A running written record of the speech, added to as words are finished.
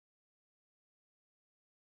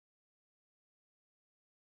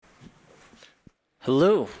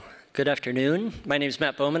Hello, good afternoon. My name is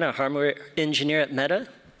Matt Bowman, a hardware engineer at Meta.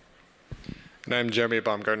 And I'm Jeremy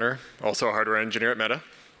Baumgartner, also a hardware engineer at Meta.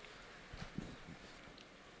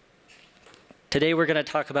 Today we're going to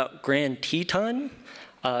talk about Grand Teton,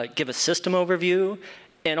 give a system overview,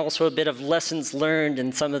 and also a bit of lessons learned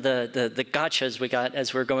and some of the gotchas we got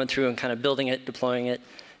as we're going through and kind of building it, deploying it,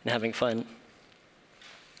 and having fun.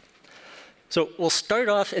 So we'll start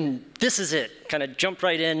off, and this is it. Kind of jump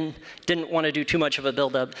right in. Didn't want to do too much of a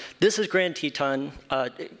build-up. This is Grand Teton,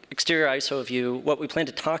 exterior ISO view. What we plan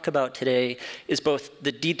to talk about today is both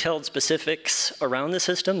the detailed specifics around the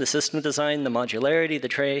system design, the modularity, the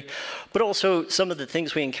tray, but also some of the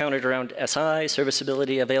things we encountered around SI,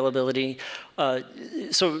 serviceability, availability.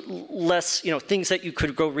 So less, things that you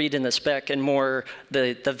could go read in the spec, and more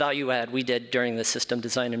the value add we did during the system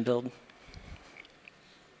design and build.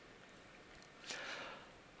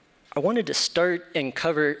 I wanted to start and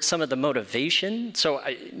cover some of the motivation. So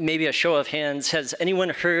maybe a show of hands. Has anyone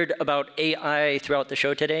heard about AI throughout the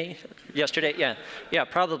show today? Yesterday? Yeah,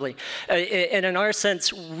 probably. And in our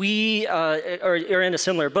sense, we are in a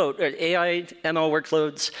similar boat. AI, ML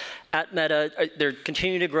workloads at Meta, they're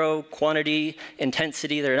continuing to grow, quantity,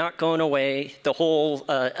 intensity, they're not going away. The whole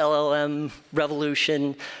LLM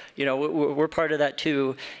revolution, we're part of that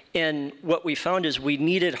too. And what we found is we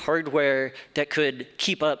needed hardware that could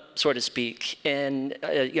keep up, so to speak. And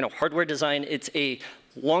hardware design, it's a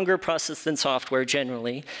longer process than software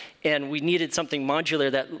generally. And we needed something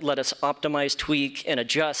modular that let us optimize, tweak, and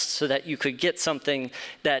adjust so that you could get something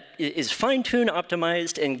that is fine-tuned,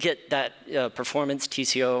 optimized, and get that performance,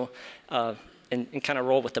 TCO, and kind of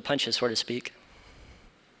roll with the punches, so to speak.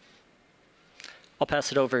 I'll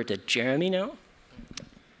pass it over to Jeremy now.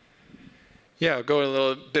 Yeah, I'll go in a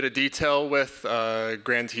little bit of detail with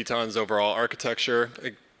Grand Teton's overall architecture.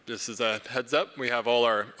 Just as a heads up, we have all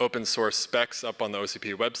our open source specs up on the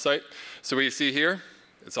OCP website. So what you see here,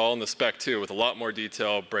 it's all in the spec too, with a lot more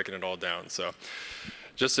detail breaking it all down. So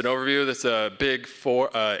just an overview, this is a big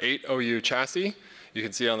 8 OU chassis. You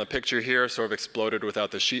can see on the picture here, sort of exploded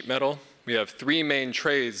without the sheet metal. We have 3 main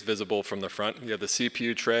trays visible from the front. You have the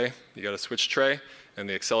CPU tray, you got a switch tray, and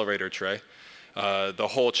the accelerator tray. The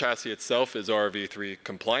whole chassis itself is ORV3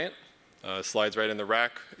 compliant. Slides right in the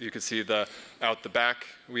rack. You can see out the back,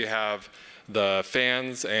 we have the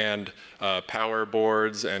fans and power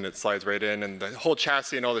boards, and it slides right in. And the whole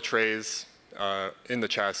chassis and all the trays in the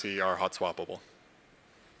chassis are hot swappable.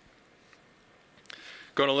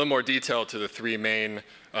 Going a little more detail to the 3 main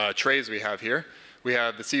trays we have here. We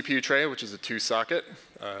have the CPU tray, which is a 2-socket.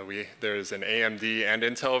 There's an AMD and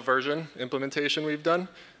Intel version implementation we've done.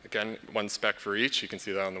 Again, 1 spec for each. You can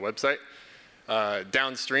see that on the website.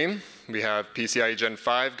 Downstream, we have PCIe Gen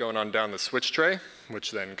 5 going on down the switch tray,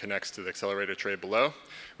 which then connects to the accelerator tray below.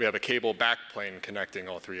 We have a cable backplane connecting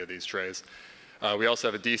all 3 of these trays. We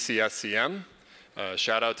also have a DC SCM.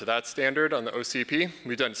 Shout out to that standard on the OCP.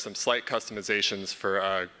 We've done some slight customizations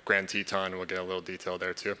for Grand Teton. We'll get a little detail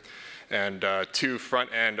there too. And 2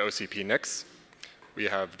 front-end OCP NICs. We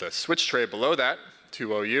have the switch tray below that,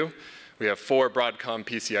 2 OU. We have 4 Broadcom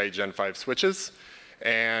PCIe Gen 5 switches.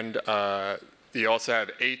 And you also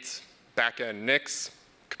have 8 back-end NICs,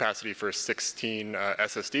 capacity for 16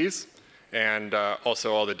 SSDs, and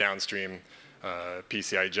also all the downstream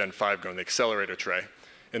PCIe Gen 5 going to the accelerator tray.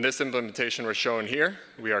 In this implementation we're showing here,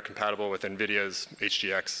 we are compatible with NVIDIA's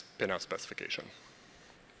HGX pinout specification.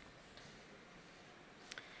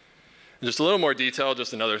 And just a little more detail,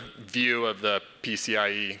 just another view of the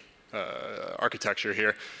PCIe architecture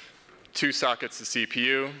here. 2 sockets to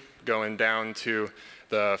CPU, going down to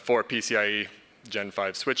the 4 PCIe Gen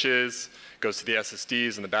 5 switches, goes to the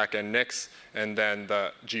SSDs and the back-end NICs, and then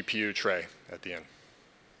the GPU tray at the end.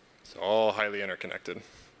 So all highly interconnected.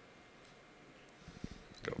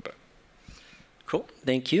 Go back. Cool,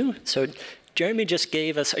 thank you. So Jeremy just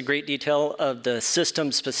gave us a great detail of the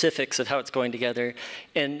system specifics of how it's going together,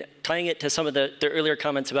 and tying it to some of the earlier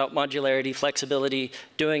comments about modularity, flexibility,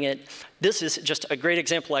 doing it. This is just a great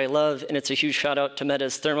example I love, and it's a huge shout out to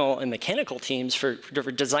Meta's thermal and mechanical teams for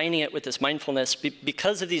designing it with this mindfulness.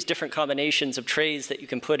 Because of these different combinations of trays that you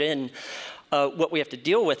can put in, what we have to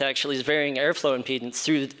deal with actually is varying airflow impedance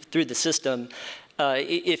through the system.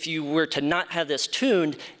 If you were to not have this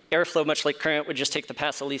tuned, airflow, much like current, would just take the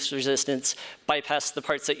path of least resistance, bypass the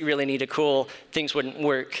parts that you really need to cool, things wouldn't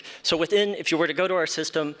work. So within, if you were to go to our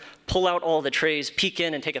system, pull out all the trays, peek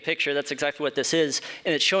in and take a picture, that's exactly what this is.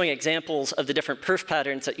 And it's showing examples of the different perf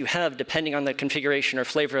patterns that you have depending on the configuration or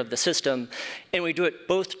flavor of the system. And we do it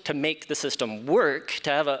both to make the system work, to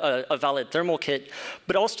have a valid thermal kit,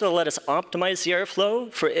 but also to let us optimize the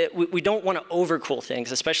airflow. For it. We don't want to overcool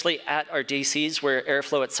things, especially at our DCs where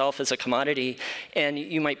airflow itself is a commodity, and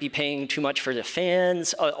you might be paying too much for the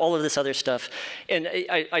fans, all of this other stuff. And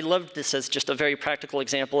I loved this as just a very practical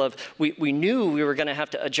example of we knew we were going to have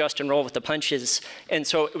to adjust and roll with the punches, and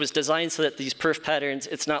so it was designed so that these perf patterns,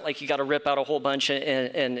 it's not like you got to rip out a whole bunch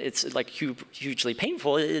and it's like hugely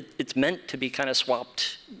painful. It's meant to be kind of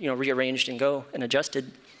swapped, rearranged and go and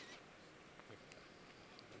adjusted.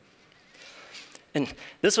 And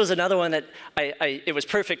this was another one that it was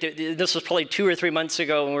perfect. This was probably 2 or 3 months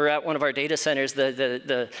ago when we were at one of our data centers.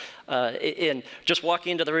 And just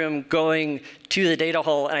walking into the room, going to the data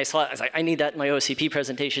hall, and I saw it. I was like, I need that in my OCP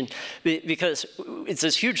presentation, because it's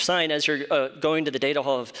this huge sign as you're going to the data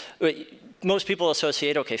hall of. Most people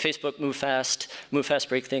associate, okay, Facebook, move fast,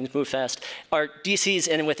 break things, move fast. Our DCs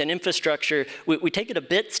and with an infrastructure, we take it a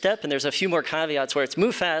bit step, and there's a few more caveats where it's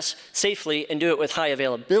move fast, safely, and do it with high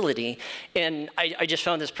availability. And I just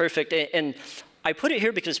found this perfect. And I put it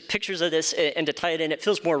here because pictures of this, and to tie it in, it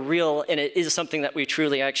feels more real, and it is something that we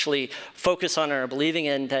truly actually focus on and are believing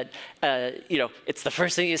in, that it's the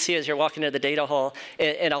first thing you see as you're walking into the data hall.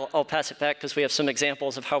 And I'll pass it back because we have some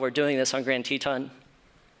examples of how we're doing this on Grand Teton.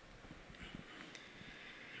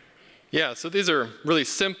 Yeah, so these are really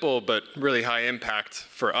simple but really high impact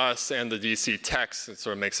for us and the DC techs. It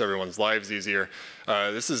sort of makes everyone's lives easier.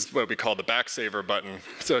 This is what we call the backsaver button.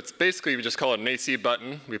 So it's basically, we just call it an AC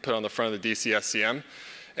button we put on the front of the DC SCM,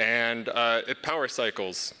 and it power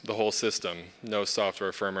cycles the whole system. No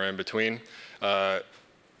software firmware in between.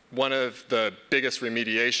 One of the biggest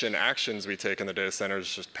remediation actions we take in the data center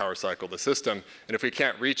is just power cycle the system. And if we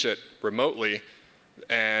can't reach it remotely,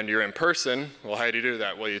 and you're in person, well, how do you do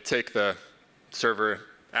that? Well, you take the server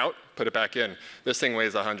out, put it back in. This thing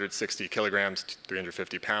weighs 160 kilograms,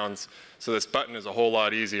 350 pounds. So this button is a whole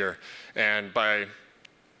lot easier. And by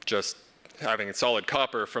just having solid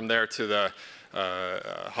copper from there to the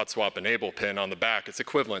hot swap enable pin on the back, it's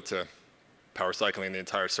equivalent to power cycling the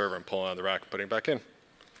entire server and pulling out of the rack and putting it back in.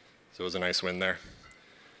 So it was a nice win there.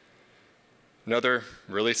 Another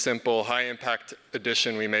really simple, high-impact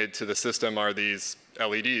addition we made to the system are these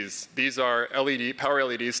LEDs. These are power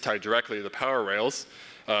LEDs tied directly to the power rails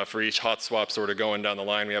for each hot swap sort of going down the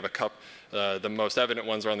line. We have a couple, the most evident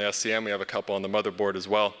ones are on the SCM. We have a couple on the motherboard as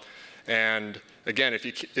well. And again,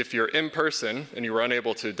 if you're in person and you were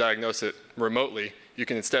unable to diagnose it remotely, you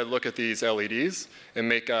can instead look at these LEDs and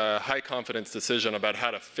make a high-confidence decision about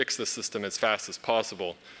how to fix the system as fast as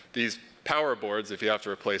possible. These power boards, if you have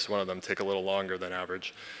to replace one of them, take a little longer than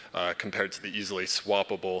average compared to the easily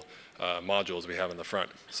swappable modules we have in the front.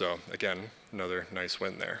 So again, another nice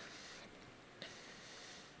win there.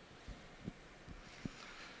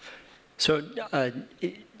 So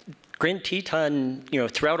Grand Teton,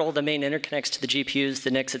 throughout all the main interconnects to the GPUs, the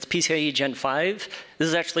NICs, it's PCIe Gen 5. This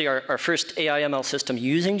is actually our first AI/ML system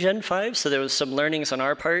using Gen 5, so there was some learnings on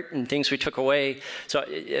our part and things we took away. So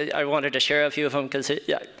I wanted to share a few of them because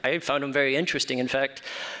I found them very interesting, in fact.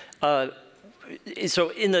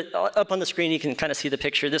 So up on the screen, you can kind of see the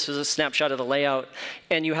picture. This was a snapshot of the layout.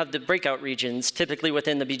 And you have the breakout regions. Typically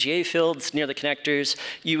within the BGA fields, near the connectors,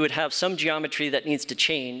 you would have some geometry that needs to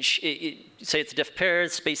change. Say it's a diff pair,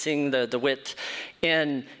 spacing, the width.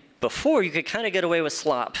 And before, you could kind of get away with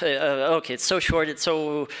slop. Okay, it's so short, it's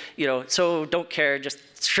so, so don't care,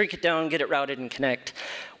 just shrink it down, get it routed, and connect.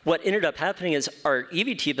 What ended up happening is our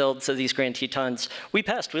EVT builds of these Grand Tetons, we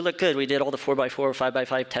passed, we looked good. We did all the 4x4,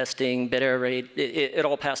 5x5 testing, bit error rate, it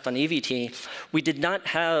all passed on EVT. We did not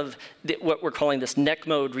have what we're calling this neck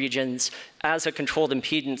mode regions as a controlled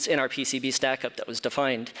impedance in our PCB stackup that was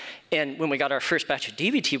defined. And when we got our first batch of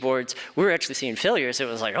DVT boards, we were actually seeing failures. It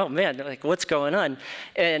was like, oh man, like what's going on?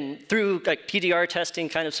 And through like PDR testing,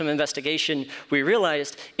 kind of some investigation, we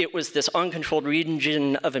realized it was this uncontrolled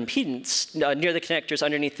region of impedance near the connectors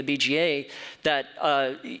underneath the BGA that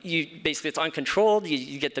basically it's uncontrolled.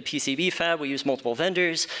 You get the PCB fab, we use multiple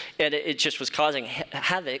vendors, and it just was causing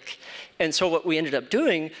havoc. And so what we ended up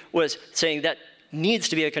doing was saying that needs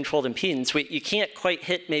to be a controlled impedance. You can't quite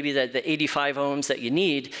hit maybe the 85 ohms that you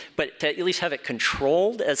need, but to at least have it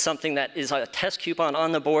controlled as something that is a test coupon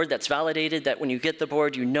on the board that's validated, that when you get the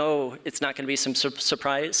board, you know it's not going to be some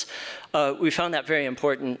surprise. We found that very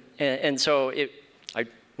important, and so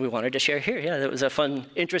we wanted to share here. Yeah, that was a fun,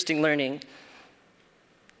 interesting learning.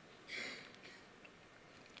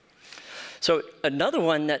 So another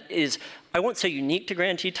one that is, I won't say unique to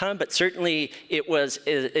Grand Teton, but certainly it was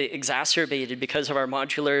exacerbated because of our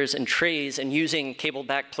modulars and trays and using cable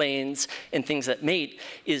backplanes and things that mate,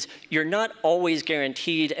 is you're not always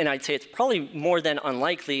guaranteed, and I'd say it's probably more than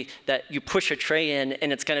unlikely that you push a tray in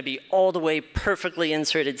and it's going to be all the way perfectly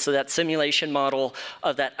inserted. So that simulation model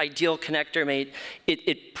of that ideal connector mate,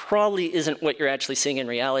 it probably isn't what you're actually seeing in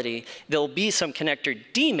reality. There'll be some connector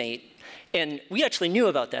demate. And we actually knew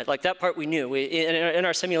about that. Like that part we knew. In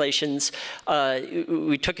our simulations,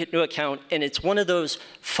 we took it into account. And it's one of those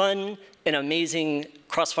fun and amazing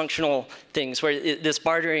cross-functional things where this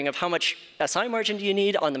bartering of how much SI margin do you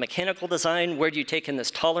need on the mechanical design? Where do you take in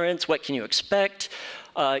this tolerance? What can you expect?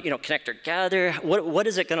 Connector gather, what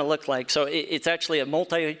is it going to look like? So it's actually a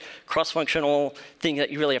multi-cross-functional thing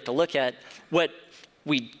that you really have to look at. What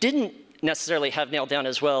we didn't necessarily have nailed down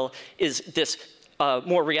as well is this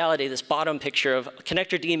more reality, this bottom picture of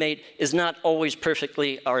connector demate is not always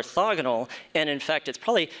perfectly orthogonal, and in fact, it's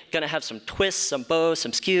probably going to have some twists, some bow,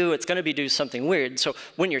 some skew. It's going to be do something weird. So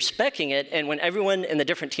when you're speccing it, and when everyone in the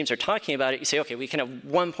different teams are talking about it, you say, okay, we can have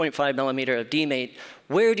 1.5 millimeter of demate.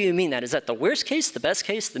 Where do you mean that? Is that the worst case, the best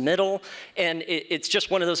case, the middle? And it's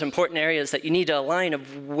just one of those important areas that you need to align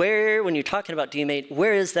of where, when you're talking about demate,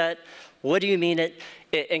 where is that? What do you mean it?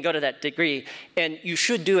 And go to that degree. And you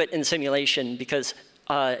should do it in simulation because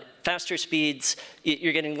faster speeds,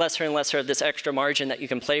 you're getting lesser and lesser of this extra margin that you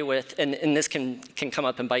can play with, and this can come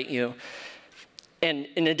up and bite you. And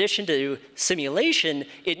in addition to simulation,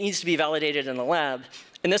 it needs to be validated in the lab.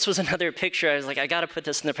 And this was another picture. I was like, I got to put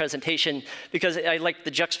this in the presentation because I like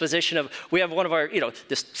the juxtaposition of we have one of our,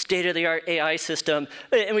 this state-of-the-art AI system,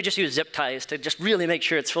 and we just use zip ties to just really make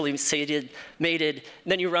sure it's fully mated.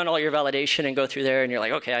 And then you run all your validation and go through there, and you're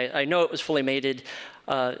like, okay, I know it was fully mated.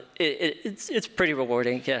 It's pretty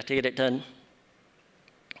rewarding, yeah, to get it done.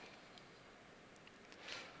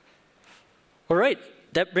 All right.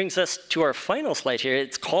 That brings us to our final slide here.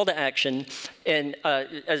 It's call to action. And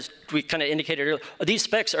as we kind of indicated earlier, these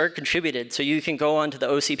specs are contributed. So you can go onto the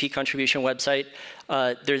OCP contribution website.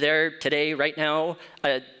 They're there today, right now.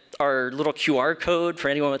 Our little QR code for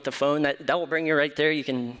anyone with the phone, that will bring you right there. You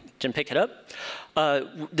can pick it up.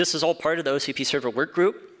 This is all part of the OCP server work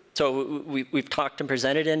group. So we've talked and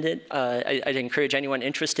presented in it. I'd encourage anyone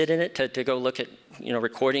interested in it to go look at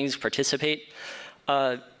recordings, participate.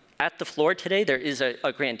 At the floor today, there is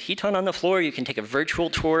a Grand Teton on the floor. You can take a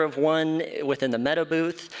virtual tour of one within the Meta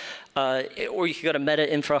booth, or you can go to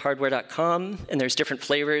metainfrahardware.com, and there's different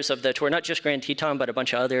flavors of the tour, not just Grand Teton, but a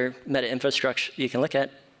bunch of other Meta infrastructure you can look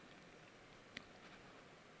at.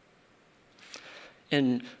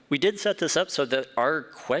 And we did set this up so that our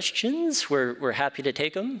questions, we're happy to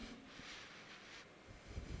take them.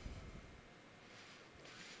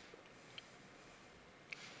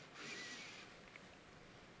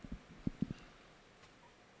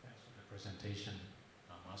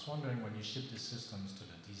 I was wondering, when you ship these systems to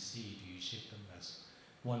the DC, do you ship them as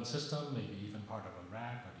one system, maybe even part of a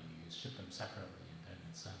rack, or do you ship them separately and then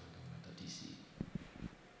assemble them at the DC?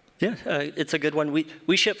 Yeah, it's a good one.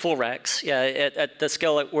 We ship full racks. Yeah, at the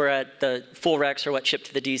scale that we're at, the full racks are what ship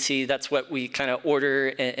to the DC. That's what we kind of order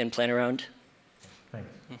and plan around. Thanks.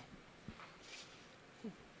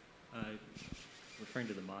 Referring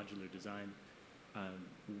to the modular design,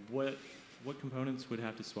 what components would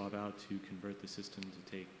have to swap out to convert the system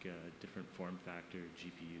to take different form factor,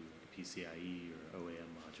 GPU, like a PCIe or OAM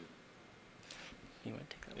module? You want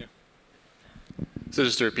to take that one? Yeah. So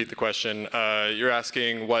just to repeat the question, you're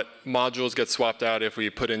asking what modules get swapped out if we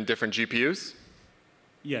put in different GPUs?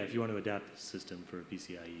 Yeah, if you want to adapt the system for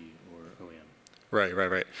PCIe or OAM.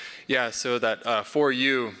 Right. Yeah, so that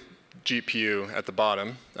 4U GPU at the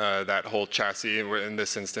bottom, that whole chassis, in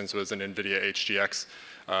this instance was an NVIDIA HGX.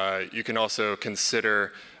 You can also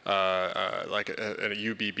consider like a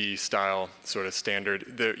UBB style sort of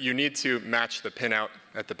standard. You need to match the pinout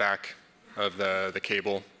at the back of the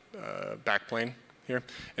cable backplane here.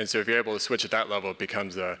 And so if you're able to switch at that level, it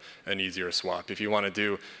becomes an easier swap. If you want to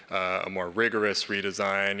do a more rigorous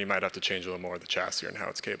redesign, you might have to change a little more of the chassis and how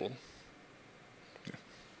it's cabled. Yeah.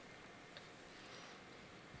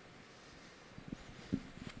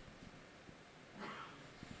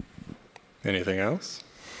 Anything else?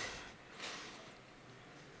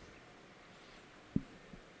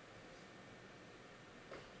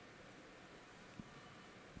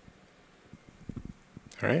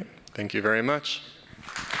 All right, thank you very much.